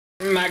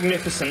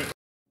magnificent.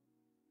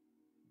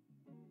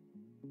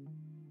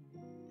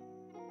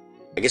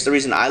 I guess the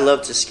reason I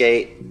love to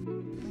skate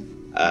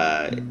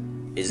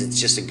is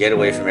it's just a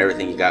getaway from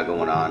everything you got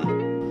going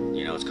on.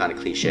 You know, it's kind of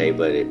cliche,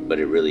 but it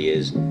really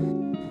is.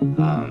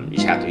 You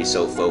just have to be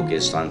so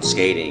focused on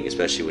skating,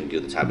 especially when you do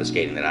the type of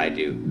skating that I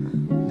do,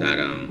 that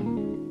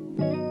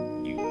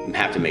you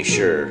have to make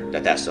sure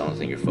that that's the only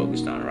thing you're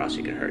focused on, or else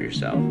you can hurt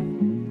yourself.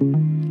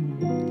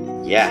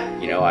 Yeah,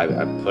 you know, I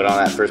put on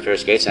that first pair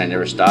of skates and I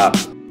never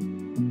stopped.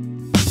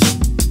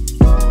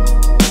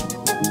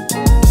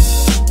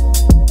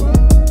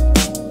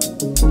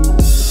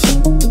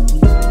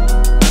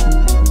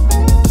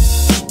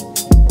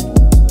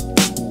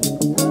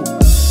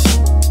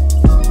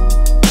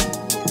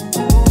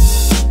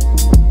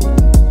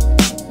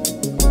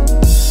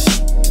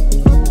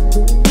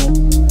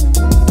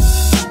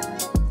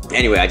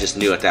 Anyway, I just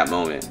knew at that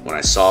moment when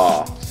I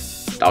saw,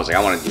 I was like,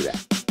 I want to do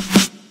that.